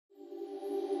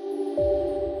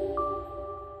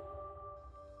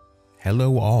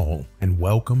Hello all and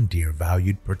welcome dear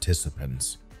valued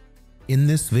participants. In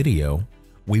this video,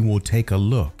 we will take a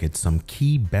look at some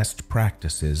key best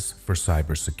practices for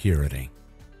cybersecurity.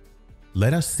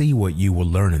 Let us see what you will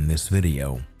learn in this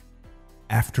video.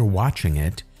 After watching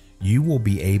it, you will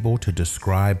be able to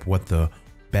describe what the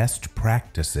best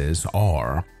practices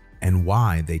are and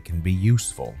why they can be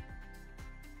useful.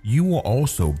 You will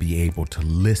also be able to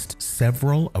list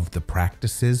several of the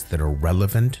practices that are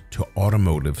relevant to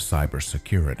automotive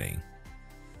cybersecurity.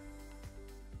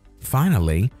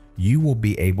 Finally, you will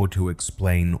be able to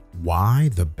explain why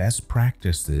the best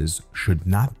practices should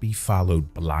not be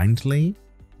followed blindly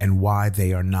and why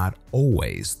they are not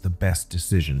always the best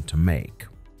decision to make.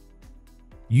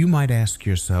 You might ask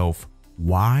yourself,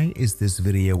 why is this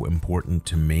video important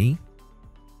to me?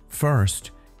 First,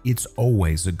 it's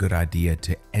always a good idea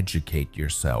to educate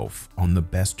yourself on the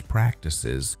best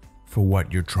practices for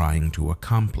what you're trying to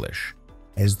accomplish,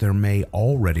 as there may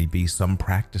already be some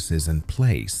practices in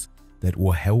place that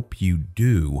will help you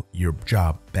do your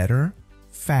job better,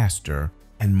 faster,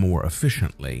 and more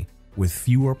efficiently with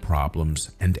fewer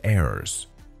problems and errors.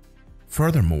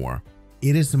 Furthermore,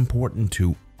 it is important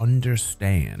to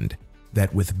understand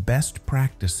that with best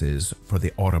practices for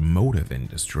the automotive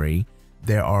industry,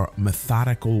 there are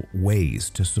methodical ways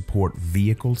to support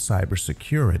vehicle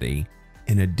cybersecurity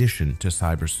in addition to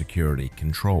cybersecurity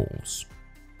controls.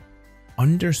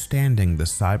 Understanding the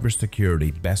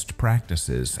cybersecurity best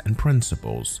practices and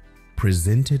principles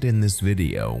presented in this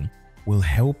video will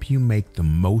help you make the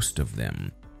most of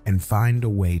them and find a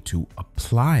way to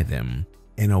apply them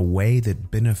in a way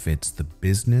that benefits the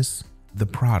business, the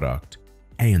product,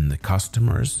 and the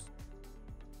customers.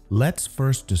 Let's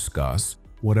first discuss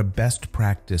what a best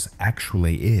practice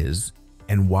actually is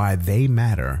and why they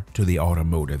matter to the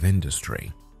automotive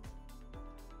industry.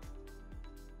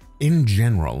 In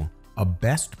general, a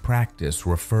best practice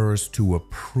refers to a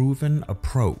proven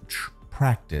approach,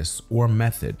 practice, or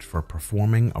method for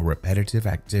performing a repetitive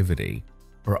activity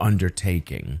or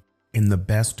undertaking in the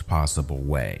best possible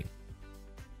way.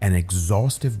 An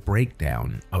exhaustive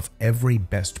breakdown of every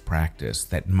best practice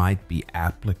that might be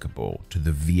applicable to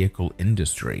the vehicle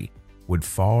industry would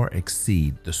far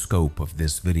exceed the scope of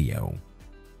this video.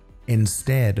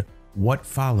 Instead, what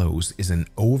follows is an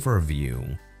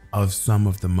overview of some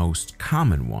of the most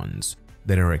common ones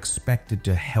that are expected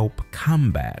to help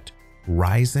combat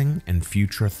rising and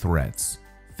future threats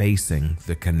facing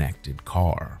the connected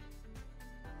car.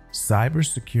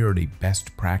 Cybersecurity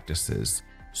best practices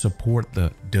support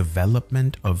the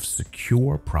development of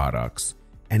secure products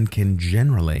and can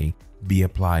generally be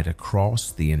applied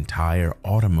across the entire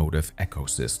automotive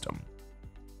ecosystem.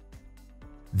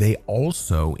 They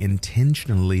also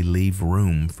intentionally leave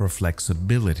room for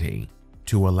flexibility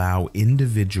to allow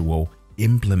individual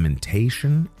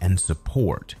implementation and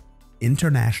support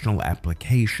international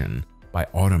application by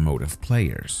automotive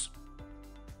players.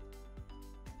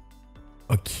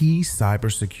 A key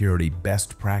cybersecurity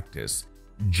best practice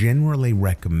generally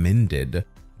recommended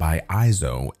by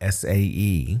ISO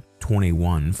SAE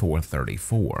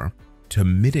 21434 to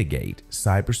mitigate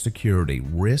cybersecurity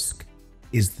risk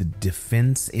is the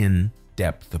defense in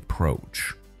depth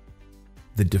approach.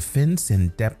 The defense in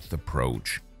depth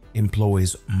approach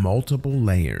employs multiple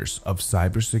layers of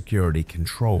cybersecurity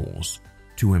controls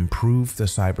to improve the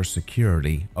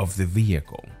cybersecurity of the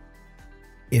vehicle.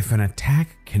 If an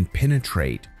attack can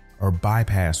penetrate or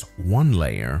bypass one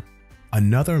layer,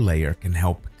 another layer can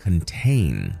help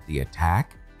contain the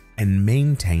attack and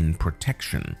maintain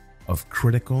protection of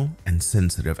critical and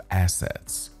sensitive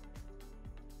assets.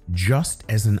 Just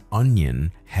as an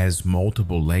onion has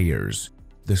multiple layers,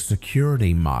 the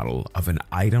security model of an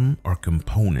item or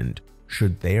component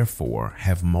should therefore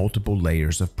have multiple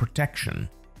layers of protection,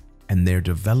 and their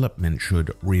development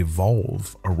should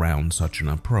revolve around such an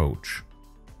approach.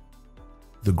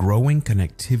 The growing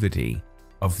connectivity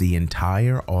of the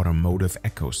entire automotive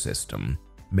ecosystem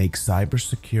makes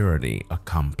cybersecurity a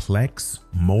complex,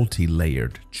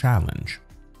 multi-layered challenge.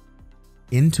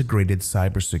 Integrated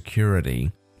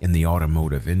cybersecurity in the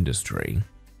automotive industry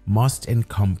must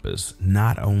encompass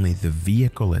not only the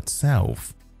vehicle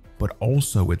itself, but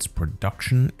also its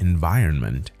production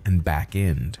environment and back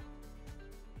end.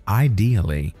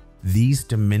 Ideally, these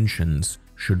dimensions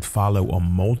should follow a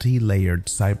multi-layered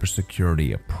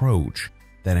cybersecurity approach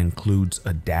that includes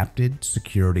adapted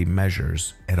security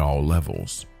measures at all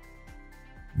levels.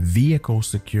 Vehicle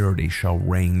security shall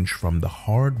range from the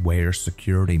hardware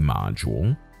security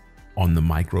module on the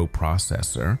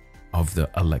microprocessor of the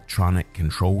electronic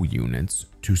control units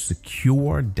to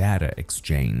secure data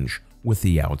exchange with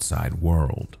the outside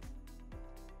world.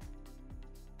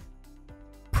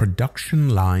 Production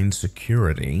line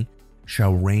security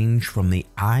shall range from the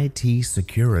IT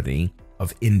security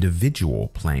of individual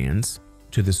plants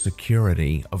to the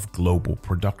security of global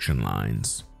production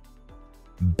lines.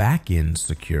 Back-end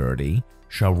security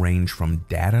shall range from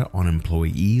data on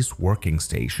employees' working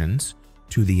stations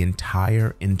to the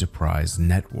entire enterprise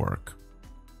network.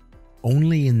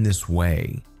 Only in this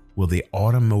way will the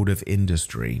automotive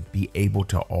industry be able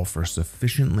to offer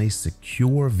sufficiently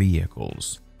secure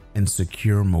vehicles and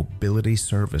secure mobility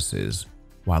services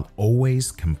while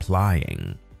always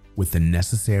complying with the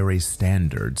necessary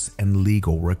standards and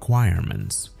legal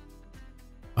requirements.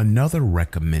 Another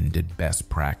recommended best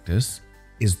practice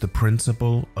is the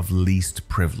principle of least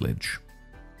privilege.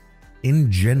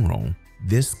 In general,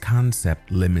 this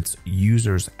concept limits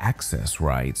users' access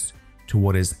rights to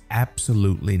what is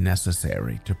absolutely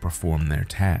necessary to perform their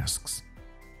tasks.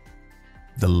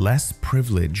 The less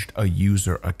privileged a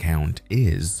user account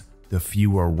is, the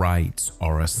fewer rights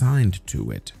are assigned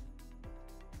to it.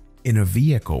 In a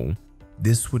vehicle,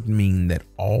 this would mean that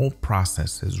all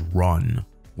processes run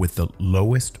with the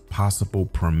lowest possible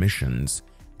permissions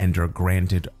and are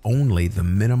granted only the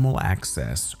minimal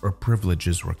access or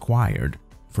privileges required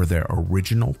for their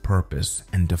original purpose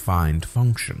and defined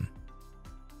function.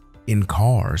 In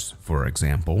cars, for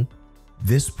example,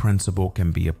 this principle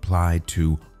can be applied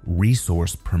to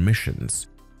resource permissions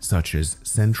such as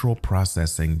central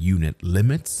processing unit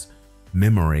limits,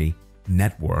 memory,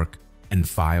 network, and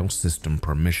file system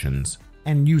permissions,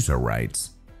 and user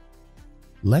rights.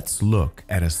 Let's look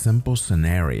at a simple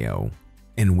scenario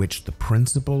in which the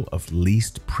principle of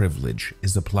least privilege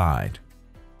is applied.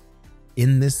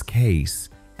 In this case,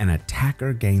 an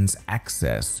attacker gains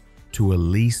access to a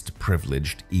least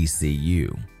privileged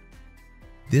ECU.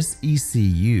 This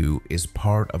ECU is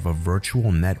part of a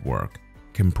virtual network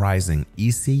comprising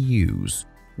ECUs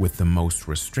with the most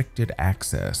restricted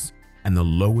access and the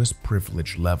lowest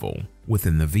privilege level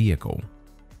within the vehicle.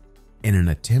 In an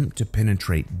attempt to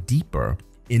penetrate deeper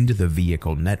into the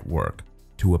vehicle network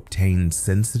to obtain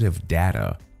sensitive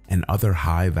data and other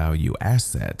high-value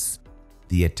assets,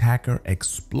 the attacker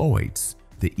exploits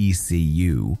the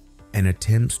ECU and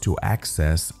attempts to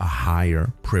access a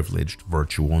higher privileged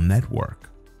virtual network.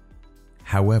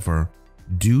 However,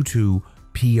 due to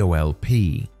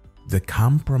PoLP, the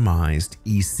compromised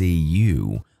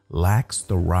ECU lacks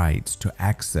the rights to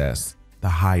access the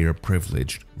higher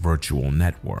privileged virtual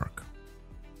network.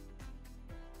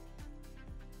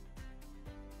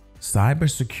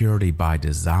 Cybersecurity by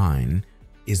design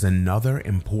is another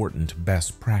important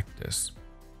best practice.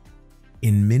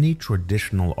 In many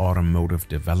traditional automotive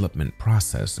development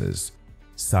processes,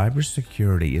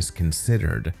 cybersecurity is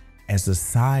considered as a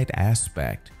side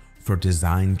aspect for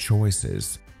design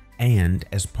choices and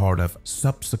as part of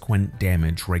subsequent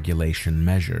damage regulation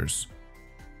measures.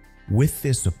 With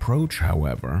this approach,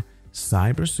 however,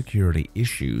 cybersecurity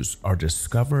issues are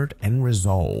discovered and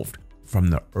resolved from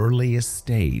the earliest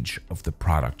stage of the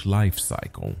product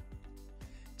lifecycle.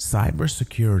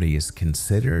 Cybersecurity is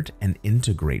considered and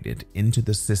integrated into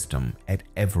the system at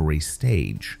every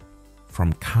stage,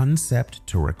 from concept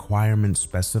to requirement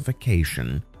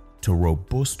specification to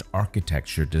robust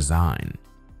architecture design.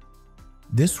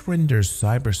 This renders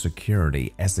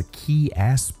cybersecurity as a key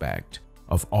aspect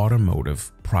of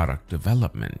automotive product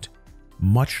development,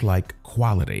 much like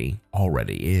quality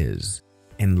already is,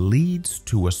 and leads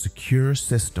to a secure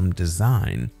system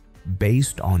design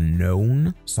based on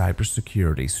known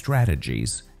cybersecurity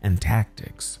strategies and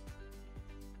tactics.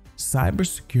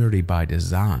 Cybersecurity by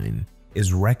design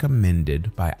is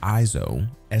recommended by ISO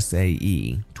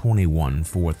SAE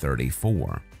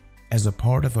 21434 as a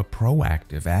part of a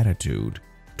proactive attitude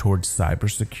towards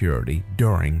cybersecurity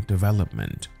during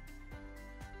development.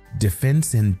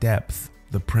 Defense in depth,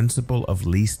 the principle of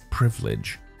least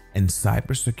privilege, and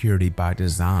cybersecurity by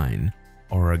design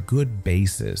are a good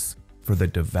basis for the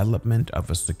development of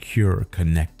a secure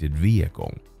connected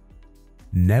vehicle.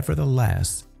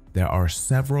 Nevertheless, there are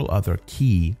several other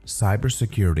key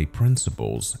cybersecurity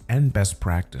principles and best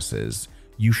practices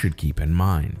you should keep in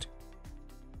mind.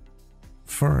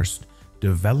 First,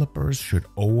 developers should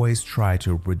always try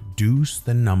to reduce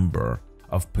the number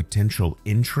of potential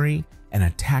entry and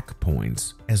attack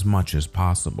points as much as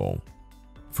possible.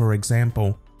 For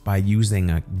example, by using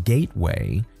a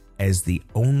gateway as the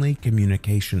only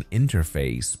communication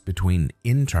interface between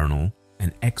internal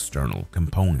and external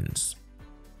components.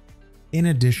 In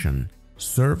addition,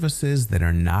 services that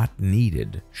are not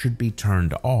needed should be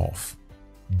turned off.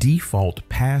 Default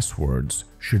passwords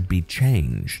should be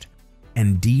changed,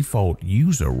 and default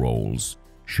user roles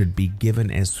should be given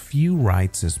as few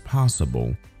rights as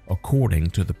possible according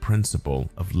to the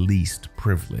principle of least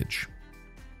privilege.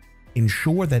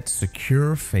 Ensure that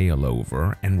secure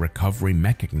failover and recovery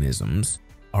mechanisms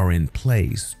are in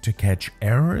place to catch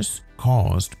errors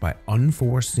caused by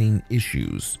unforeseen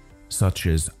issues such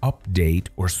as update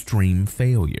or stream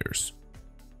failures.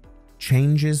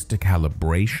 Changes to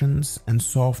calibrations and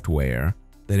software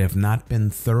that have not been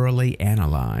thoroughly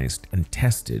analyzed and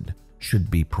tested should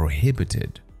be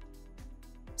prohibited.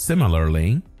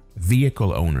 Similarly,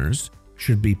 vehicle owners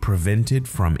should be prevented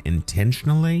from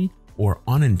intentionally or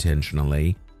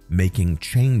unintentionally making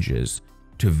changes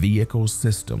to vehicle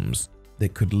systems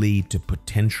that could lead to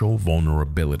potential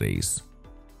vulnerabilities.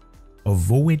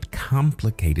 Avoid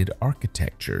complicated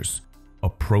architectures,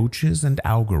 approaches, and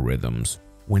algorithms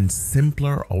when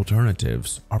simpler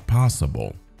alternatives are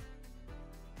possible.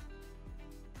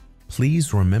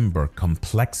 Please remember,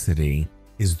 complexity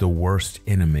is the worst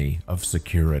enemy of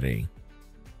security.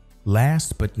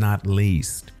 Last but not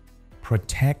least,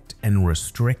 protect and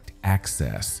restrict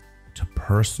access to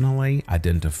personally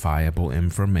identifiable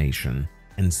information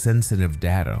and sensitive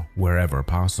data wherever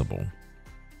possible.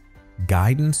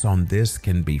 Guidance on this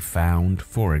can be found,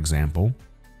 for example,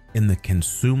 in the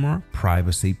Consumer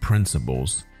Privacy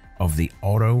Principles of the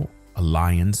Auto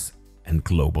Alliance and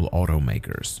global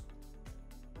automakers.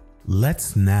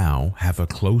 Let's now have a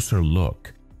closer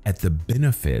look at the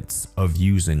benefits of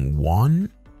using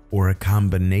one or a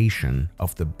combination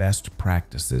of the best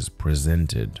practices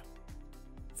presented.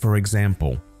 For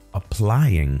example,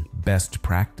 applying best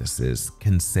practices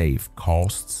can save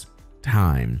costs,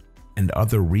 time, and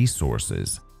other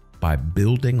resources by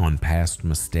building on past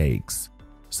mistakes,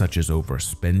 such as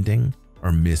overspending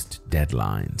or missed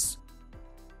deadlines.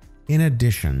 In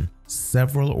addition,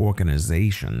 several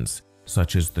organizations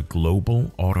such as the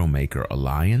Global Automaker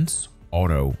Alliance,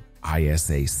 Auto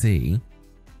ISAC,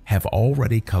 have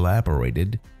already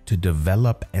collaborated to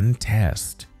develop and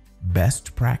test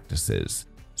best practices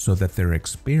so that their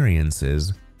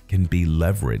experiences can be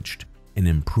leveraged in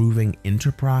improving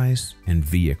enterprise and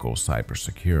vehicle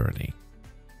cybersecurity.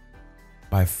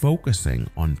 By focusing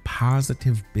on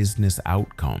positive business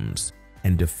outcomes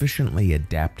and efficiently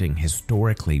adapting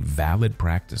historically valid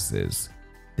practices,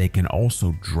 they can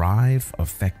also drive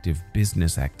effective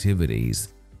business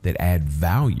activities that add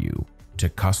value to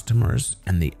customers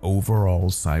and the overall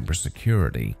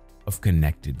cybersecurity of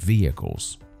connected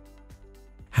vehicles.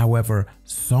 However,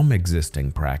 some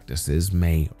existing practices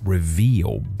may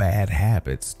reveal bad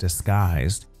habits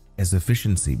disguised as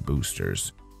efficiency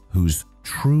boosters, whose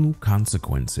true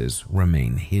consequences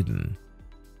remain hidden.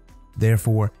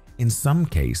 Therefore, in some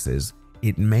cases,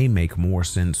 it may make more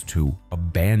sense to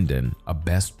abandon a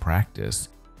best practice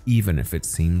even if it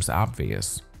seems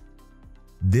obvious.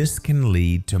 This can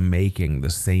lead to making the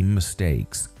same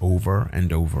mistakes over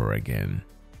and over again.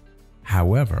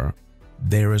 However,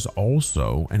 there is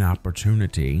also an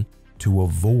opportunity to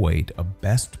avoid a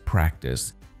best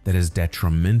practice that is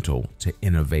detrimental to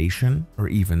innovation or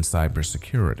even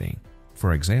cybersecurity.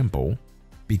 For example,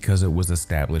 because it was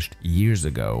established years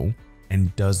ago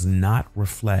and does not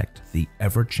reflect the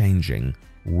ever-changing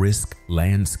risk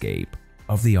landscape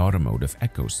of the automotive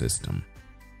ecosystem.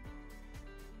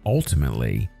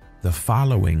 Ultimately, the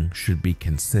following should be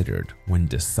considered when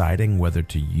deciding whether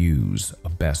to use a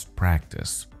best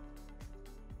practice.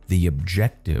 The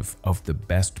objective of the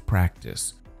best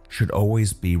practice should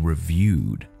always be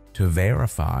reviewed to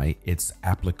verify its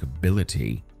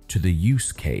applicability to the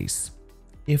use case.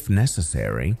 If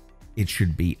necessary, it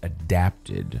should be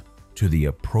adapted to the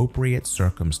appropriate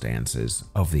circumstances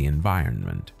of the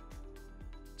environment.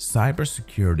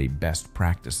 Cybersecurity best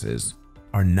practices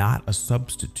are not a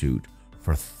substitute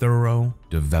for thorough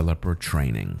developer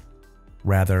training.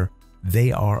 Rather,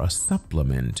 they are a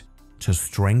supplement to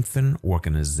strengthen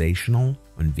organizational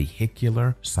and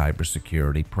vehicular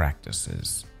cybersecurity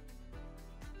practices.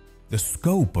 The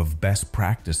scope of best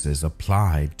practices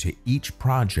applied to each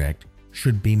project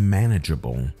should be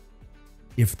manageable.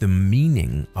 If the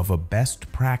meaning of a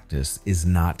best practice is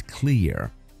not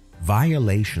clear,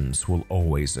 violations will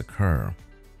always occur.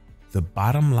 The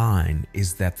bottom line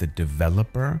is that the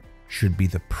developer should be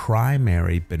the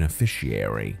primary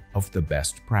beneficiary of the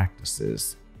best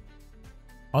practices.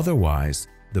 Otherwise,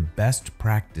 the best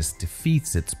practice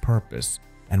defeats its purpose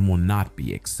and will not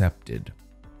be accepted.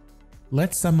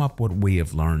 Let's sum up what we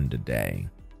have learned today.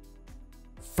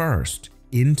 First,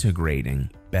 integrating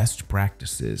best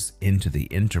practices into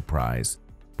the enterprise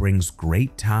brings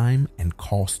great time and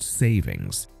cost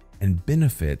savings and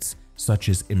benefits such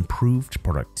as improved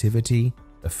productivity,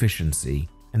 efficiency,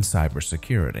 and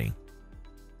cybersecurity.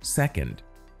 Second,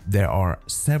 there are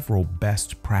several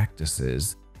best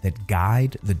practices that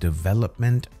guide the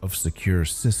development of secure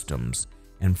systems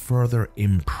and further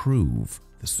improve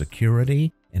the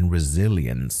security and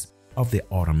resilience of the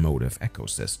automotive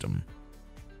ecosystem.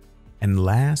 And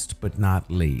last but not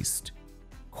least,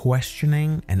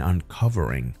 questioning and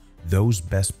uncovering those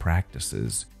best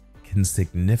practices can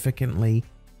significantly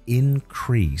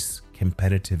increase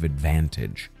competitive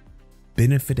advantage,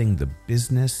 benefiting the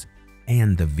business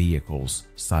and the vehicle's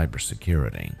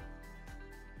cybersecurity.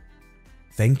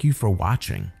 Thank you for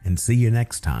watching and see you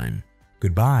next time.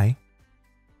 Goodbye.